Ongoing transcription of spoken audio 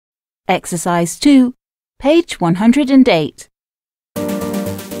Exercise 2, page 108.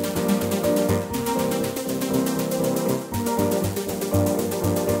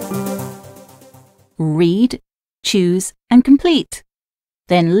 Read, choose and complete.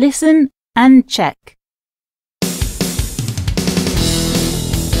 Then listen and check.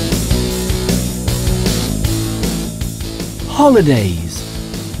 Holidays.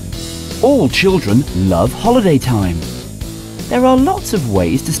 All children love holiday time. There are lots of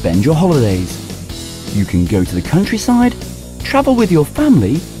ways to spend your holidays. You can go to the countryside, travel with your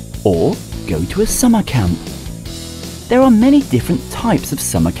family, or go to a summer camp. There are many different types of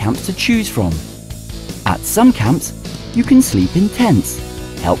summer camps to choose from. At some camps, you can sleep in tents,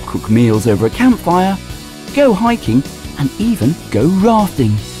 help cook meals over a campfire, go hiking, and even go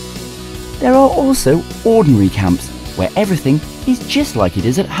rafting. There are also ordinary camps where everything is just like it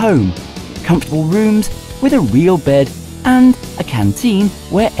is at home. Comfortable rooms with a real bed and a canteen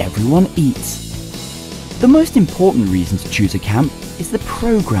where everyone eats. The most important reason to choose a camp is the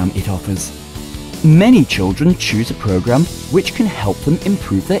program it offers. Many children choose a program which can help them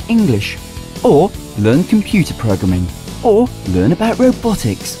improve their English, or learn computer programming, or learn about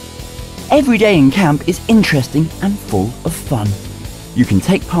robotics. Every day in camp is interesting and full of fun. You can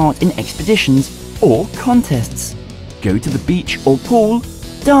take part in expeditions or contests, go to the beach or pool,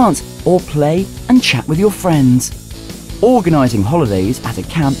 dance or play and chat with your friends. Organising holidays at a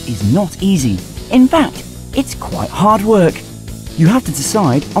camp is not easy. In fact, it's quite hard work. You have to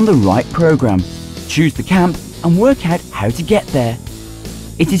decide on the right programme, choose the camp and work out how to get there.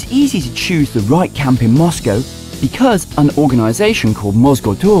 It is easy to choose the right camp in Moscow because an organisation called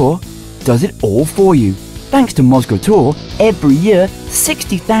Moscow Tour does it all for you. Thanks to Moscow Tour, every year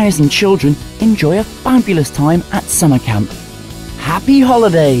 60,000 children enjoy a fabulous time at summer camp. Happy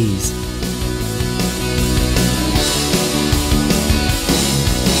holidays!